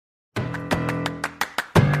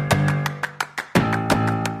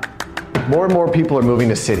More and more people are moving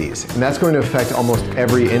to cities, and that's going to affect almost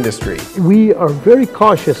every industry. We are very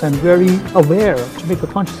cautious and very aware to make a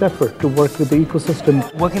conscious effort to work with the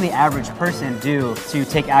ecosystem. What can the average person do to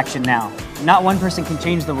take action now? Not one person can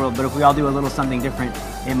change the world, but if we all do a little something different,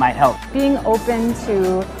 it might help. Being open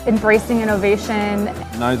to embracing innovation.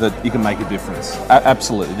 Know that you can make a difference.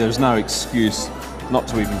 Absolutely. There's no excuse not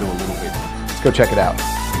to even do a little bit. Let's go check it out.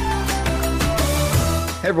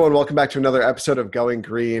 Hey everyone, welcome back to another episode of Going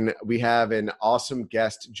Green. We have an awesome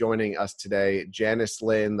guest joining us today, Janice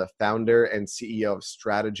Lin, the founder and CEO of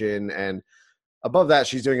Strategen. And above that,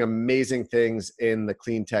 she's doing amazing things in the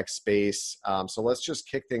clean tech space. So let's just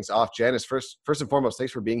kick things off. Janice, first and foremost,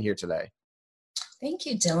 thanks for being here today. Thank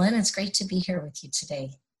you, Dylan. It's great to be here with you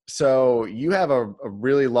today. So you have a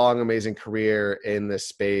really long, amazing career in this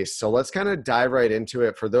space. So let's kind of dive right into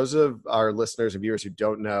it. For those of our listeners and viewers who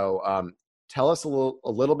don't know, tell us a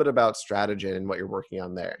little bit about Strategen and what you're working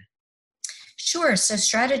on there. Sure. So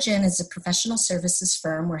Strategen is a professional services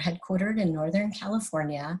firm. We're headquartered in Northern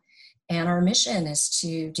California, and our mission is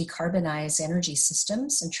to decarbonize energy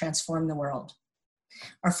systems and transform the world.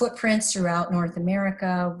 Our footprints throughout North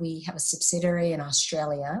America, we have a subsidiary in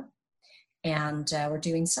Australia, and we're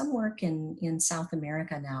doing some work in South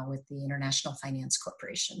America now with the International Finance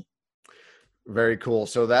Corporation. Very cool.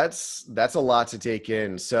 So that's a lot to take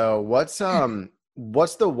in. So what's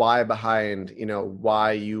the why behind,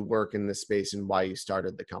 why you work in this space and why you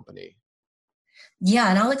started the company?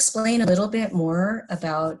 Yeah, and I'll explain a little bit more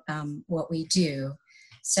about what we do.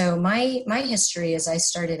 So my history is I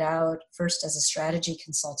started out first as a strategy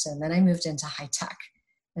consultant, then I moved into high tech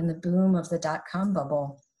and the boom of the dot-com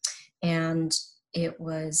bubble. And it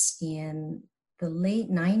was in the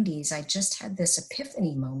late 90s, I just had this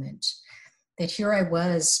epiphany moment that here I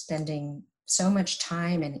was spending so much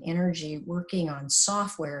time and energy working on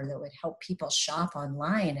software that would help people shop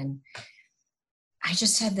online. And I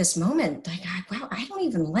just had this moment like, wow, I don't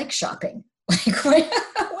even like shopping. Like,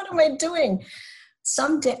 what am I doing?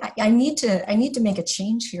 Someday I need to make a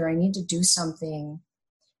change here. I need to do something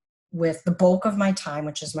with the bulk of my time,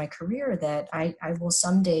 which is my career, that I will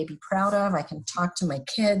someday be proud of. I can talk to my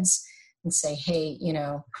kids and say, hey,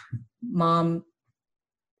 Mom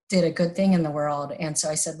did a good thing in the world. And so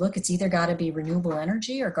I said, look, it's either got to be renewable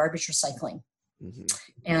energy or garbage recycling. Mm-hmm.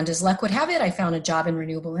 And as luck would have it, I found a job in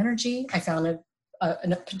renewable energy. I found a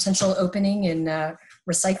potential opening in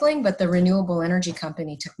recycling, but the renewable energy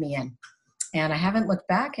company took me in. And I haven't looked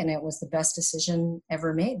back, and it was the best decision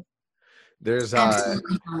ever made. There's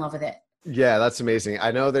absolutely fell in love with it. Yeah, that's amazing.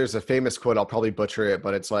 I know there's a famous quote, I'll probably butcher it,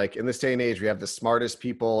 but it's like, in this day and age, we have the smartest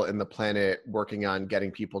people in the planet working on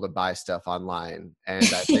getting people to buy stuff online. And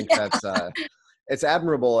I think that's, it's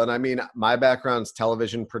admirable. And I mean, my background's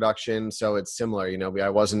television production, so it's similar. I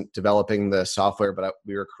wasn't developing the software, but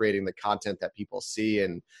we were creating the content that people see.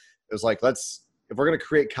 And it was like, if we're going to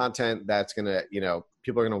create content that's going to,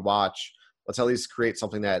 people are going to watch, let's at least create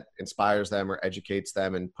something that inspires them or educates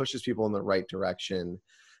them and pushes people in the right direction.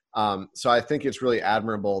 So I think it's really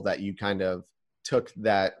admirable that you kind of took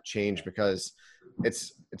that change, because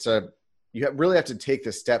you really have to take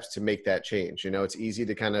the steps to make that change. It's easy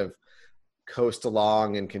to kind of coast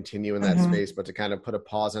along and continue in that Mm-hmm. space, but to kind of put a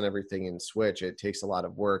pause on everything and switch, it takes a lot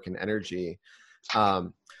of work and energy.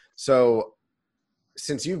 So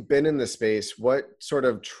since you've been in the space, what sort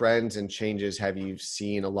of trends and changes have you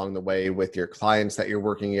seen along the way with your clients that you're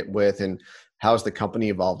working it with, and how's the company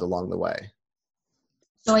evolved along the way?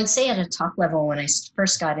 So I'd say at a top level, when I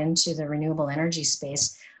first got into the renewable energy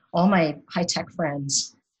space, all my high-tech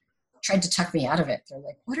friends tried to tuck me out of it. They're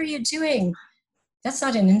like, what are you doing? That's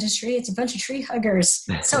not an industry. It's a bunch of tree huggers.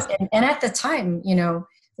 So, and at the time,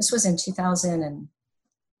 this was in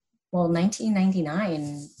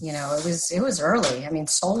 1999, it was early. I mean,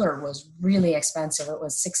 solar was really expensive. It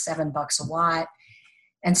was $6-7 a watt.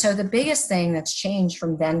 And so the biggest thing that's changed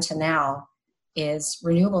from then to now is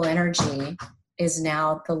renewable energy is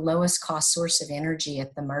now the lowest cost source of energy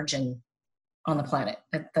at the margin on the planet.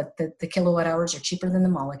 The kilowatt hours are cheaper than the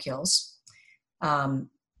molecules.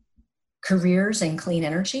 Careers in clean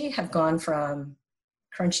energy have gone from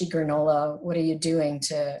crunchy granola, what are you doing,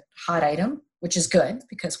 to hot item, which is good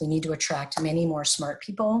because we need to attract many more smart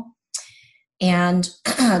people. And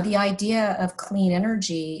the idea of clean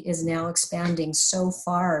energy is now expanding so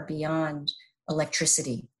far beyond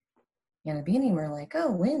electricity. In the beginning, we're like,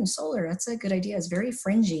 oh, wind, solar, that's a good idea. It's very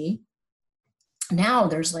fringy. Now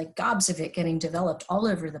there's like gobs of it getting developed all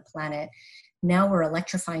over the planet. Now we're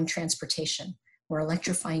electrifying transportation. We're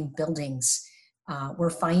electrifying buildings.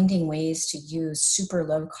 We're finding ways to use super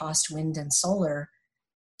low cost wind and solar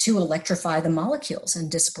to electrify the molecules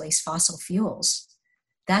and displace fossil fuels.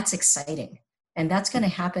 That's exciting. And that's going to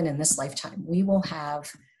happen in this lifetime. We will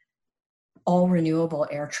have all renewable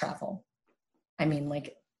air travel. I mean,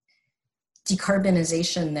 like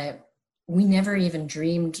decarbonization that we never even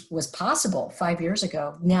dreamed was possible 5 years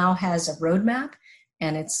ago now has a roadmap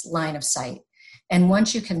and it's line of sight. And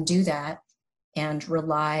once you can do that and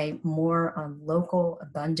rely more on local,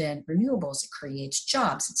 abundant renewables, it creates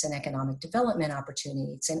jobs. It's an economic development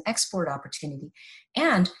opportunity. It's an export opportunity.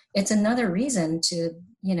 And it's another reason to,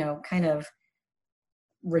 kind of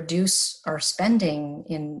reduce our spending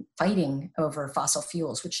in fighting over fossil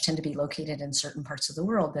fuels, which tend to be located in certain parts of the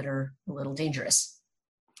world that are a little dangerous.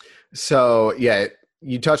 So yeah,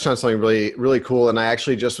 you touched on something really, really cool. And I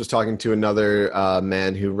actually just was talking to another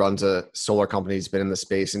man who runs a solar company. He's been in the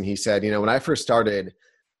space. And he said, when I first started,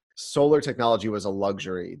 solar technology was a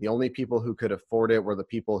luxury. The only people who could afford it were the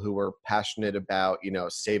people who were passionate about,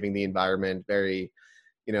 saving the environment, very,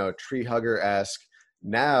 tree hugger-esque.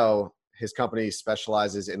 Now, his company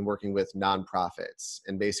specializes in working with nonprofits.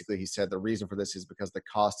 And basically he said the reason for this is because the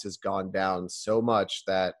cost has gone down so much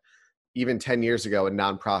that even 10 years ago, a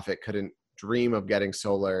nonprofit couldn't dream of getting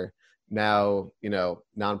solar. Now,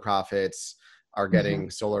 nonprofits are getting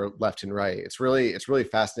solar left and right. It's really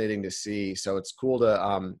fascinating to see. So it's cool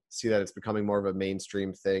to see that it's becoming more of a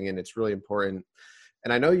mainstream thing, and it's really important.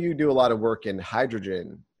 And I know you do a lot of work in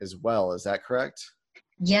hydrogen as well. Is that correct?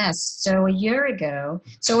 Yes. So a year ago,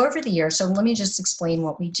 over the year, so let me just explain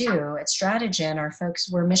what we do. At Strategen,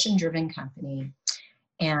 we're a mission-driven company,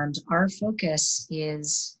 and our focus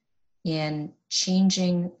is in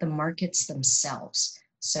changing the markets themselves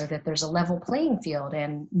so that there's a level playing field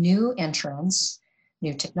and new entrants,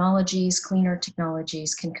 new technologies, cleaner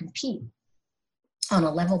technologies can compete on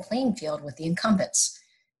a level playing field with the incumbents,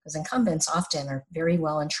 because incumbents often are very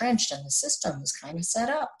well entrenched and the system is kind of set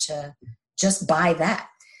up to just buy that.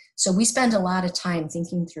 So we spend a lot of time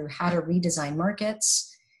thinking through how to redesign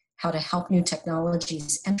markets, how to help new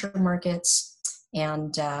technologies enter markets,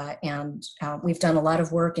 and we've done a lot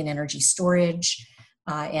of work in energy storage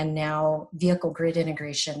and now vehicle grid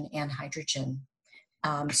integration and hydrogen.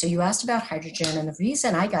 So you asked about hydrogen, and the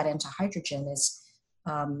reason I got into hydrogen is,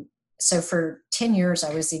 so for 10 years,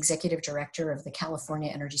 I was the executive director of the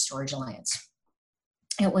California Energy Storage Alliance.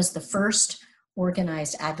 It was the first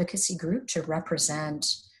organized advocacy group to represent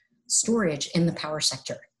storage in the power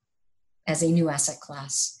sector as a new asset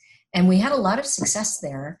class. And we had a lot of success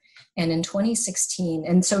there. And in 2016,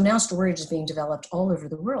 and so now storage is being developed all over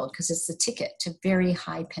the world because it's the ticket to very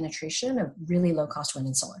high penetration of really low cost wind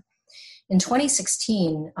and solar. In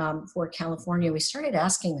 2016, for California, we started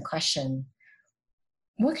asking the question,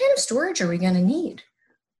 what kind of storage are we going to need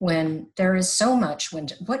when there is so much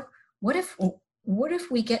wind? What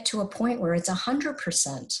if we get to a point where it's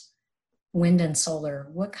 100% wind and solar?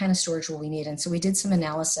 What kind of storage will we need? And so we did some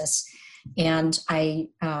analysis, and I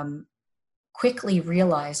quickly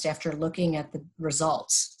realized after looking at the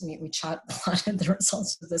results, we plotted the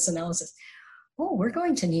results of this analysis, we're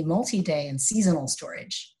going to need multi-day and seasonal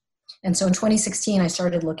storage. And so in 2016, I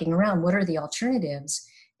started looking around, what are the alternatives?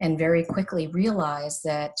 And very quickly realized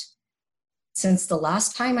that since the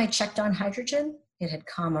last time I checked on hydrogen, it had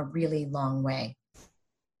come a really long way.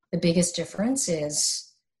 The biggest difference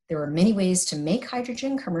is there are many ways to make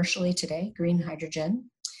hydrogen commercially today, green hydrogen,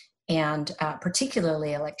 and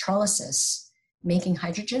particularly electrolysis, making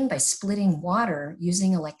hydrogen by splitting water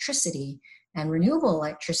using electricity and renewable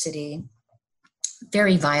electricity,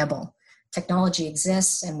 very viable. Technology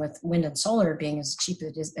exists, and with wind and solar being as cheap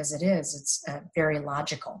as it is, it's very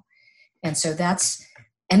logical. And so so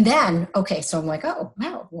I'm like, oh,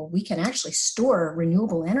 wow, well, we can actually store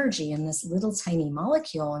renewable energy in this little tiny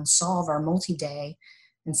molecule and solve our multi-day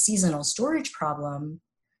and seasonal storage problem.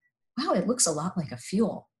 Wow, it looks a lot like a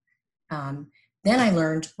fuel. Then I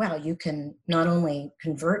learned, wow, you can not only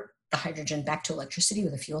convert the hydrogen back to electricity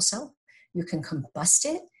with a fuel cell, you can combust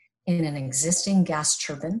it in an existing gas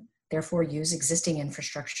turbine, therefore use existing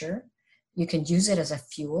infrastructure. You can use it as a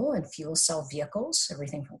fuel in fuel cell vehicles,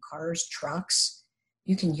 everything from cars, trucks.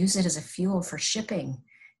 You can use it as a fuel for shipping.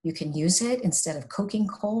 You can use it instead of coking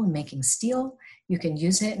coal and making steel. You can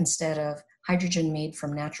use it instead of hydrogen made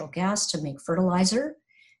from natural gas to make fertilizer.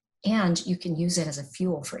 And you can use it as a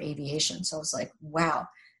fuel for aviation. So I was like, wow,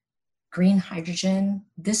 green hydrogen,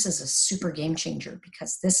 this is a super game changer,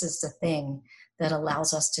 because this is the thing that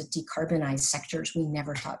allows us to decarbonize sectors we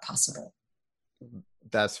never thought possible.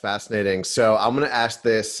 That's fascinating. So I'm going to ask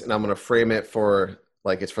this, and I'm going to frame it for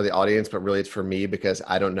like it's for the audience, but really it's for me because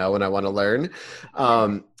I don't know and I want to learn.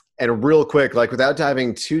 And real quick, like without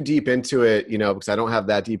diving too deep into it, because I don't have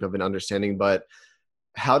that deep of an understanding, but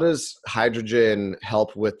how does hydrogen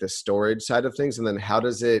help with the storage side of things? And then how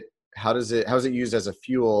is it used as a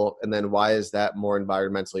fuel? And then why is that more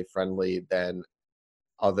environmentally friendly than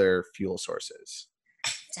other fuel sources?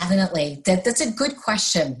 Definitely. That's a good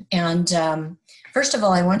question. And first of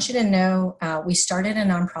all, I want you to know we started a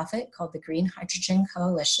nonprofit called the Green Hydrogen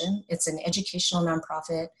Coalition. It's an educational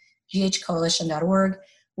nonprofit, ghcoalition.org.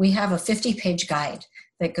 We have a 50-page guide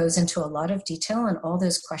that goes into a lot of detail on all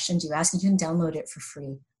those questions you ask. You can download it for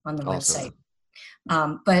free on the website.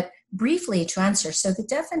 But briefly to answer, so the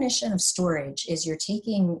definition of storage is you're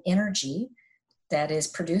taking energy that is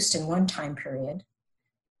produced in one time period.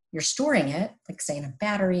 You're storing it, like say in a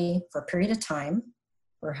battery, for a period of time,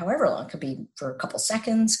 or however long. It could be for a couple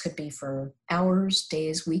seconds, could be for hours,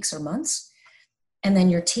 days, weeks, or months. And then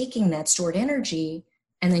you're taking that stored energy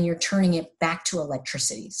and then you're turning it back to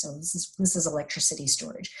electricity. So this is electricity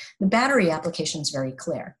storage. The battery application is very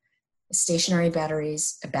clear. Stationary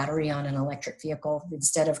batteries, a battery on an electric vehicle,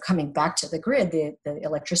 instead of coming back to the grid, the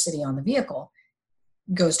electricity on the vehicle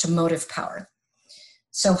goes to motive power.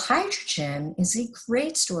 So hydrogen is a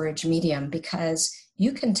great storage medium because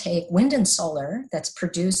you can take wind and solar that's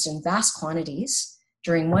produced in vast quantities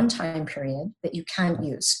during one time period that you can't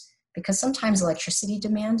use, because sometimes electricity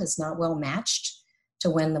demand is not well matched to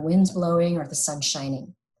when the wind's blowing or the sun's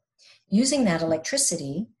shining. Using that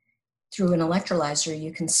electricity through an electrolyzer,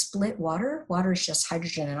 you can split water. Water is just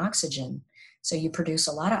hydrogen and oxygen. So you produce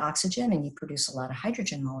a lot of oxygen and you produce a lot of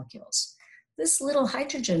hydrogen molecules. This little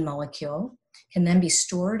hydrogen molecule can then be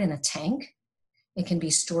stored in a tank. It can be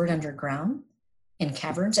stored underground in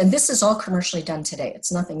caverns. And this is all commercially done today.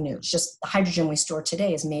 It's nothing new. It's just the hydrogen we store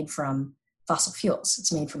today is made from fossil fuels.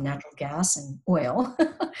 It's made from natural gas and oil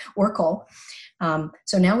or coal.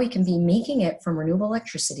 So now we can be making it from renewable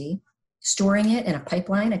electricity, storing it in a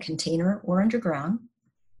pipeline, a container, or underground,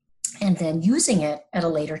 and then using it at a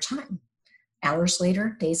later time, hours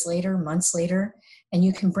later, days later, months later, and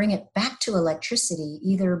you can bring it back to electricity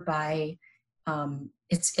either by,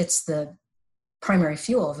 it's the primary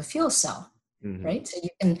fuel of a fuel cell, right? So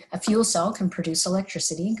a fuel cell can produce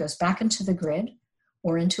electricity, goes back into the grid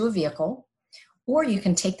or into a vehicle, or you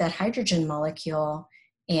can take that hydrogen molecule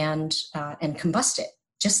and combust it,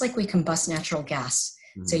 just like we combust natural gas.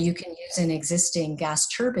 So you can use an existing gas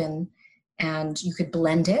turbine and you could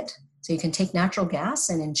blend it. So you can take natural gas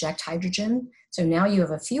and inject hydrogen. So now you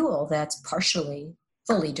have a fuel that's fully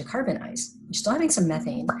decarbonized. You're still having some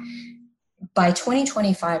methane. By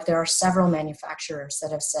 2025, there are several manufacturers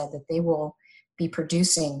that have said that they will be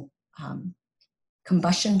producing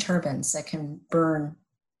combustion turbines that can burn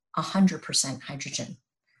 100% hydrogen.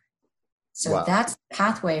 So that's the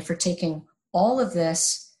pathway for taking all of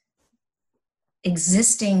this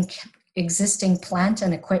existing plant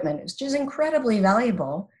and equipment, which is incredibly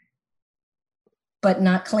valuable, but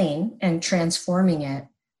not clean, and transforming it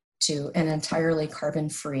to an entirely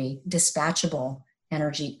carbon-free, dispatchable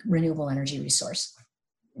renewable energy resource.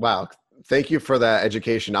 Wow. Thank you for that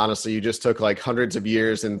education. Honestly, you just took like hundreds of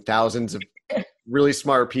years and thousands of really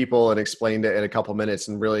smart people and explained it in a couple minutes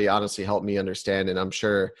and really honestly helped me understand. And I'm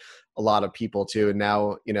sure a lot of people too. And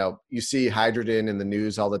now, you see hydrogen in the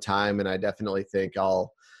news all the time. And I definitely think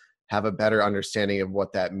I'll have a better understanding of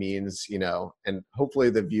what that means, and hopefully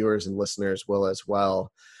the viewers and listeners will as well.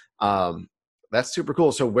 That's super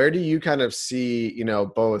cool. So where do you kind of see,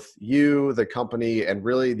 both you, the company, and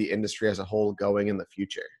really the industry as a whole going in the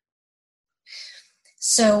future?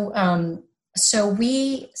 So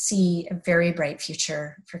we see a very bright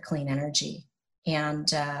future for clean energy. And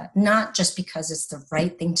not just because it's the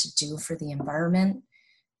right thing to do for the environment,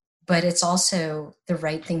 but it's also the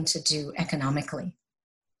right thing to do economically.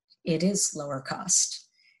 It is lower cost.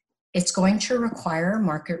 It's going to require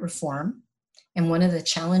market reform. And one of the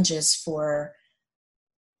challenges for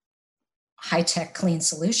high-tech clean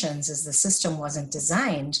solutions is the system wasn't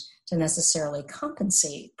designed to necessarily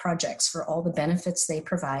compensate projects for all the benefits they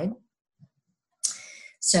provide.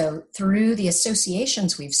 So through the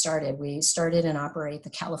associations we started and operate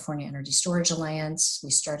the California Energy Storage Alliance.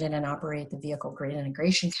 We started and operate the Vehicle Grid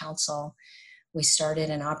Integration Council. We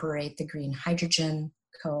started and operate the Green Hydrogen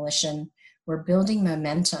Coalition. We're building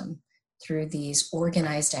momentum through these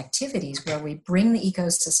organized activities where we bring the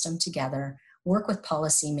ecosystem together, work with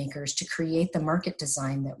policymakers to create the market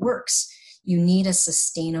design that works. You need a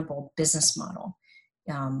sustainable business model.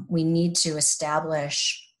 We need to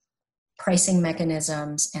establish pricing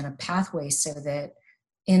mechanisms and a pathway so that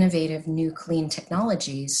innovative new clean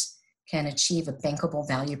technologies can achieve a bankable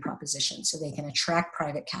value proposition so they can attract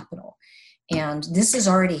private capital. And this is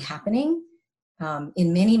already happening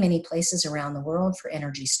in many, many places around the world for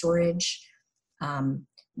energy storage.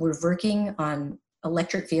 We're working on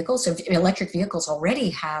electric vehicles. So electric vehicles already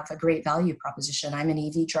have a great value proposition. I'm an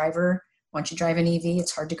EV driver. Once you drive an EV,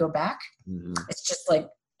 it's hard to go back. Mm-hmm. It's just like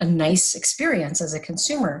a nice experience as a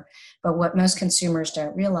consumer. But what most consumers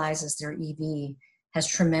don't realize is their EV has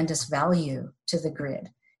tremendous value to the grid.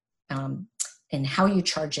 And how you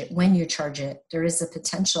charge it, when you charge it, there is the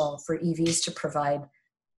potential for EVs to provide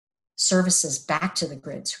services back to the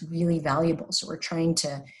grid. It's really valuable. So we're trying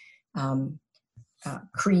to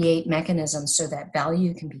create mechanisms so that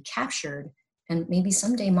value can be captured and maybe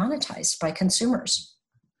someday monetized by consumers.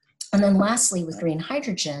 And then lastly, with green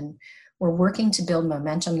hydrogen, we're working to build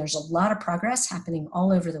momentum. There's a lot of progress happening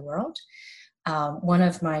all over the world. One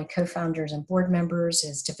of my co-founders and board members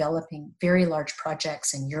is developing very large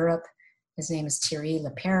projects in Europe. His name is Thierry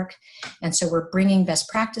Leperc. And so we're bringing best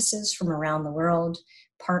practices from around the world,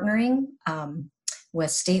 partnering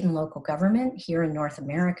with state and local government here in North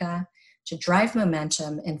America to drive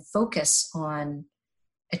momentum and focus on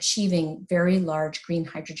achieving very large green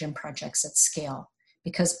hydrogen projects at scale.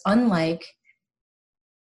 Because unlike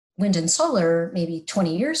wind and solar, maybe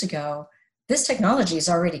 20 years ago, this technology is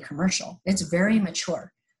already commercial. It's very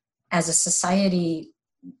mature. As a society,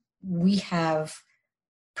 we have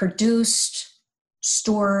produced,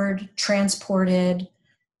 stored, transported,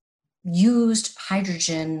 used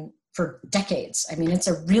hydrogen for decades. I mean, it's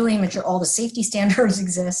a really mature, all the safety standards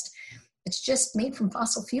exist. It's just made from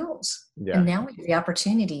fossil fuels. Yeah. And now we have the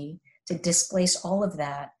opportunity to displace all of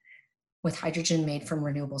that with hydrogen made from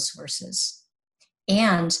renewable sources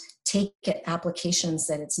and take it applications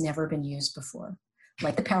that it's never been used before,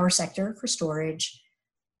 like the power sector for storage,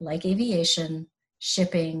 like aviation,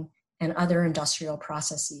 shipping, and other industrial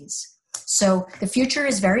processes. So the future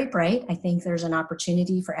is very bright. I think there's an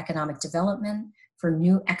opportunity for economic development, for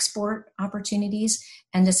new export opportunities,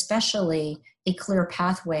 and especially a clear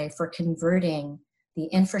pathway for converting the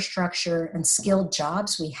infrastructure and skilled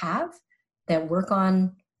jobs we have that work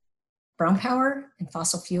on brown power and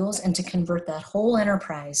fossil fuels, and to convert that whole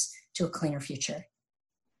enterprise to a cleaner future.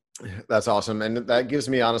 That's awesome. And that gives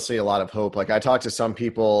me honestly a lot of hope. Like I talk to some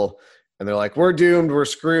people and they're like, we're doomed, we're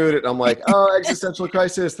screwed. And I'm like, oh, existential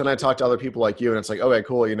crisis. Then I talk to other people like you and it's like, okay,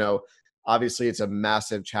 cool. You know, obviously it's a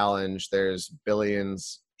massive challenge. There's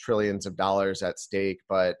billions, trillions of dollars at stake,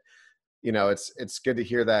 but you know, it's good to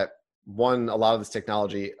hear that one, a lot of this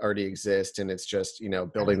technology already exists and it's just, you know,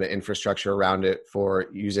 building the infrastructure around it for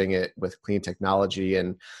using it with clean technology.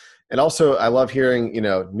 And also I love hearing, you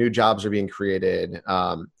know, new jobs are being created.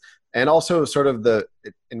 And also sort of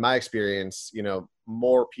in my experience, you know,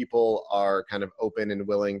 more people are kind of open and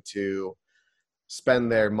willing to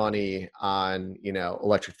spend their money on, you know,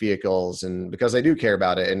 electric vehicles and because they do care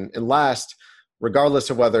about it. And last, regardless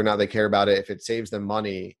of whether or not they care about it, if it saves them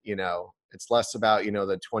money, you know, it's less about, you know,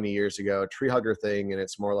 the 20 years ago tree hugger thing. And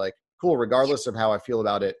it's more like, cool, regardless of how I feel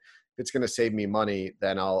about it, if it's going to save me money,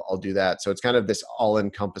 then I'll do that. So it's kind of this all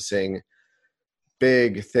encompassing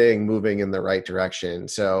big thing moving in the right direction.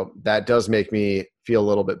 So that does make me feel a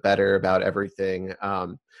little bit better about everything.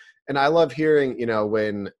 And I love hearing, you know,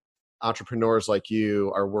 when entrepreneurs like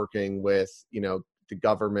you are working with, you know, the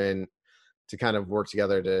government to kind of work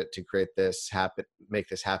together to create this happen, make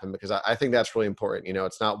this happen, because I think that's really important. You know,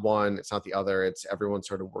 it's not one, it's not the other, it's everyone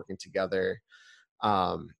sort of working together.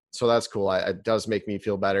 So that's cool. It does make me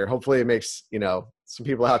feel better. Hopefully it makes, you know, some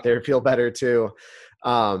people out there feel better too.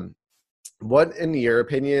 What, in your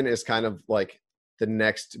opinion, is kind of like the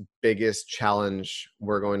next biggest challenge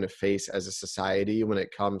we're going to face as a society when it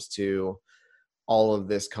comes to all of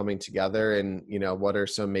this coming together? And, you know, what are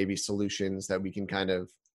some maybe solutions that we can kind of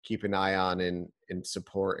keep an eye on and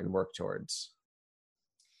support and work towards?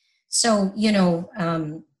 So, you know,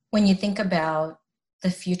 when you think about the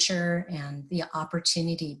future and the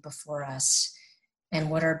opportunity before us and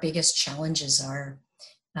what our biggest challenges are,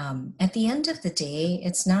 at the end of the day,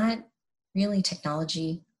 it's not really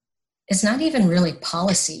technology. It's not even really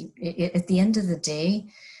policy. At the end of the day,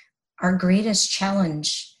 our greatest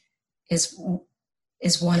challenge is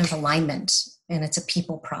one of alignment, and it's a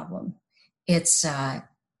people problem. It's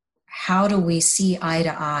how do we see eye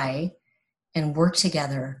to eye and work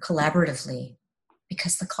together collaboratively,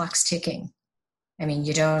 because the clock's ticking. I mean,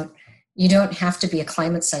 you don't have to be a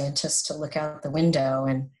climate scientist to look out the window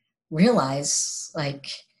and realize, like,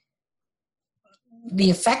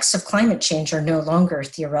 the effects of climate change are no longer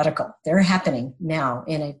theoretical. They're happening now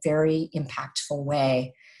in a very impactful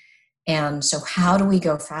way. And so how do we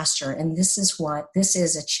go faster? And this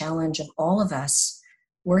is a challenge of all of us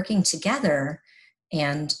working together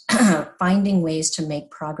and finding ways to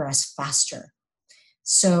make progress faster.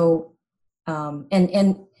 So,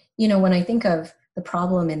 and you know, when I think of the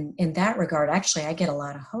problem in that regard, actually, I get a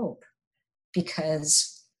lot of hope,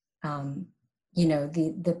 because,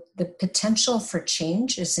 the potential for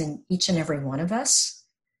change is in each and every one of us.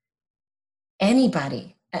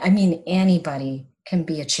 Anybody can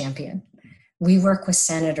be a champion. We work with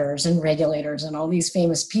senators and regulators and all these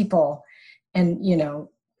famous people and,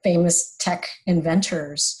 famous tech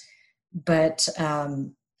inventors. But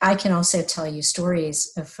I can also tell you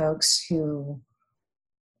stories of folks who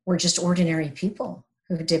were just ordinary people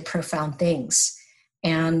who did profound things.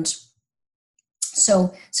 And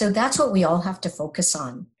so that's what we all have to focus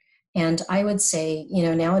on. And I would say,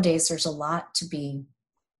 nowadays there's a lot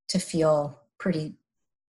to feel pretty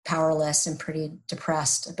powerless and pretty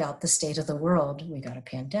depressed about the state of the world. We got a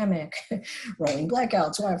pandemic, rolling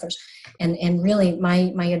blackouts, wildfires. And really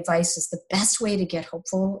my advice is the best way to get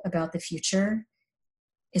hopeful about the future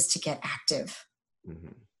is to get active.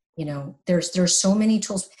 Mm-hmm. There's so many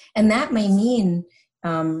tools, and that may mean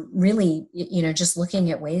really, just looking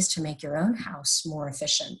at ways to make your own house more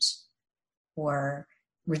efficient or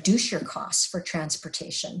reduce your costs for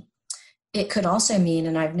transportation. It could also mean,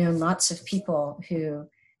 and I've known lots of people who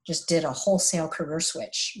just did a wholesale career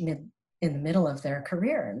switch in the middle of their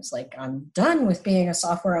career. And it's like, I'm done with being a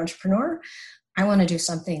software entrepreneur. I want to do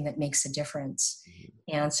something that makes a difference.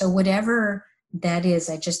 Mm-hmm. And so whatever that is,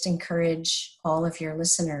 I just encourage all of your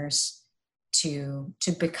listeners to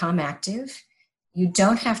become active. You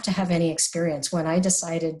don't have to have any experience. When I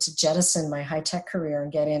decided to jettison my high-tech career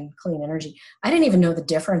and get in clean energy, I didn't even know the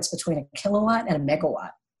difference between a kilowatt and a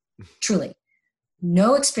megawatt. Truly.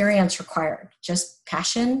 No experience required, just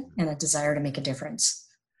passion and a desire to make a difference.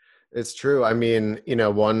 It's true. I mean,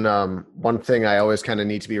 one thing I always kind of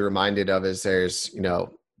need to be reminded of is there's,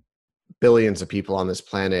 billions of people on this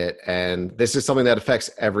planet, and this is something that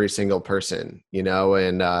affects every single person,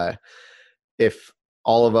 and if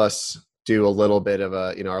all of us do a little bit of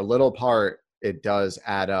our little part, it does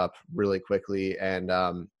add up really quickly. And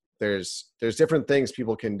there's different things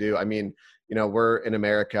people can do. I mean, we're in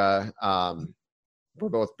America, we're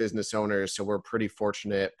both business owners, so we're pretty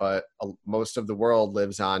fortunate, but most of the world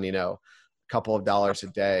lives on, a couple of dollars a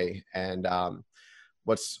day. And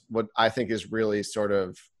what I think is really sort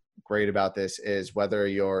of great about this is whether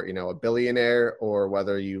you're, a billionaire or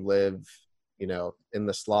whether you live, in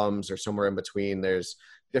the slums or somewhere in between, there's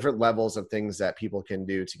different levels of things that people can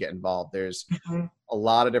do to get involved. There's a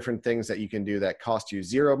lot of different things that you can do that cost you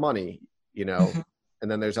zero money, and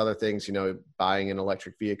then there's other things, buying an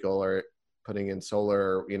electric vehicle or putting in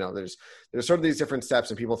solar, there's sort of these different steps,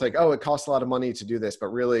 and people think, oh, it costs a lot of money to do this, but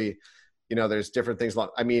really, there's different things.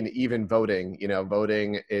 I mean, even voting,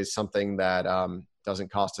 voting is something that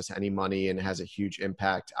doesn't cost us any money and has a huge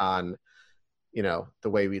impact on, the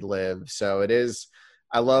way we live. So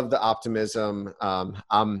I love the optimism.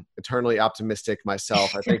 I'm eternally optimistic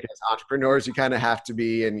myself. I think as entrepreneurs, you kind of have to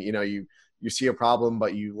be, and, you see a problem,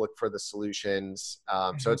 but you look for the solutions.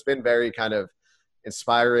 So it's been very kind of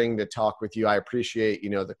inspiring to talk with you. I appreciate,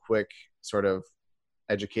 the quick sort of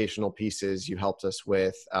educational pieces you helped us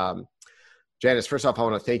with. Janice, first off, I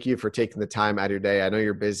want to thank you for taking the time out of your day. I know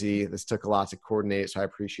you're busy. This took a lot to coordinate, so I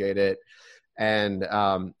appreciate it. And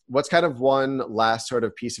what's kind of one last sort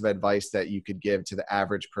of piece of advice that you could give to the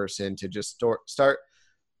average person to just start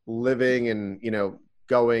living and,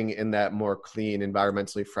 going in that more clean,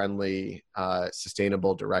 environmentally friendly,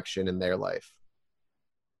 sustainable direction in their life?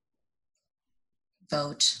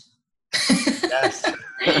 Vote. Yes.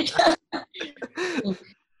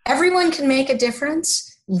 Everyone can make a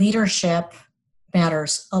difference. Leadership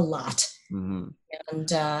matters a lot. Mm-hmm. And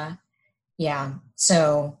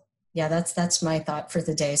that's my thought for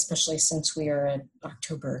the day, especially since we are at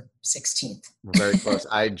October 16th. We're very close.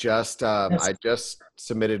 I just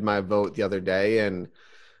submitted my vote the other day, and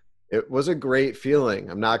it was a great feeling.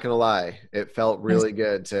 I'm not going to lie. It felt really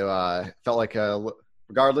good to, felt like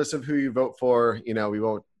regardless of who you vote for, we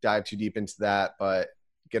won't dive too deep into that, but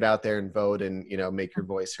get out there and vote and, make your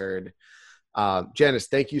voice heard. Janice,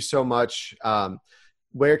 thank you so much.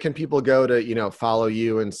 Where can people go to, follow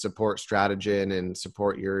you and support Strategen and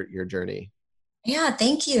support your journey? Yeah,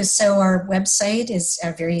 thank you. So our website is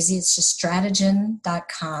very easy. It's just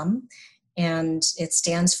strategen.com, and it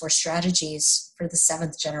stands for Strategies for the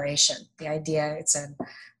Seventh Generation. The idea, it's a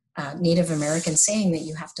Native American saying that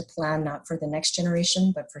you have to plan not for the next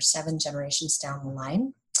generation, but for 7 generations down the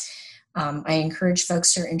line. I encourage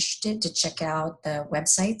folks who are interested to check out the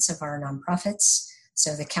websites of our nonprofits.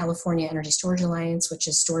 So the California Energy Storage Alliance, which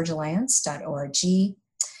is storagealliance.org,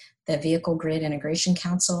 the Vehicle Grid Integration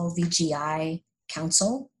Council,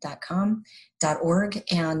 vgicouncil.org,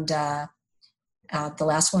 and the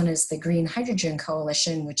last one is the Green Hydrogen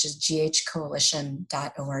Coalition, which is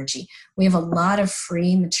ghcoalition.org. We have a lot of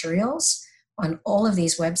free materials on all of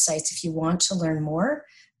these websites if you want to learn more.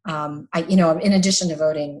 In addition to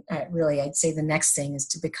voting, I'd say the next thing is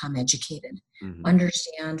to become educated,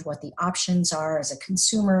 understand what the options are as a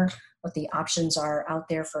consumer, what the options are out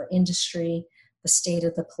there for industry, the state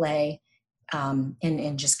of the play,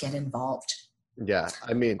 and just get involved. Yeah,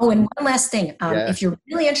 I mean. Oh, and one last thing. If you're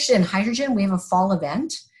really interested in hydrogen, we have a fall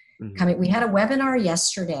event coming. We had a webinar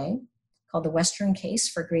yesterday called The Western Case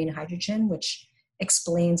for Green Hydrogen, which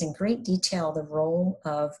explains in great detail the role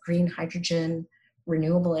of green hydrogen,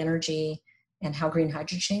 renewable energy, and how green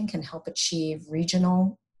hydrogen can help achieve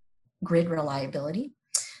regional grid reliability.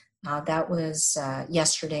 That was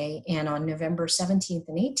yesterday. And on November 17th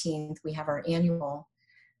and 18th, we have our annual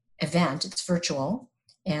event. It's virtual.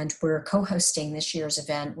 And we're co-hosting this year's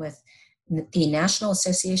event with the National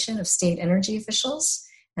Association of State Energy Officials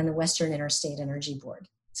and the Western Interstate Energy Board.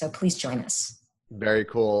 So please join us. Very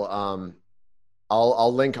cool.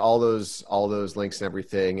 I'll link all those links and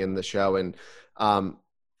everything in the show. And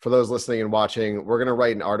for those listening and watching, we're going to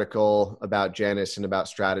write an article about Janice and about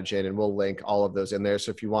Strategen, and we'll link all of those in there.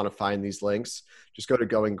 So if you want to find these links, just go to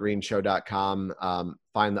goinggreenshow.com,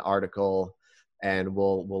 find the article, and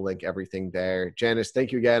we'll link everything there. Janice,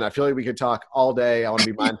 thank you again. I feel like we could talk all day. I want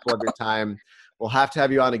to be mindful of your time. We'll have to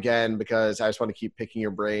have you on again because I just want to keep picking your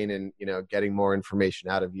brain and, getting more information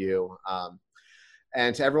out of you.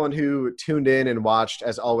 And to everyone who tuned in and watched,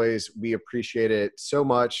 as always, we appreciate it so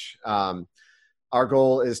much. Our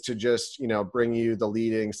goal is to just, bring you the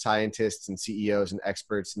leading scientists and CEOs and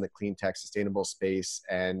experts in the clean tech sustainable space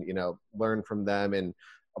and, learn from them and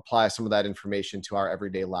apply some of that information to our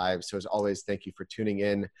everyday lives. So as always, thank you for tuning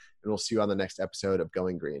in, and we'll see you on the next episode of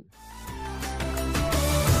Going Green.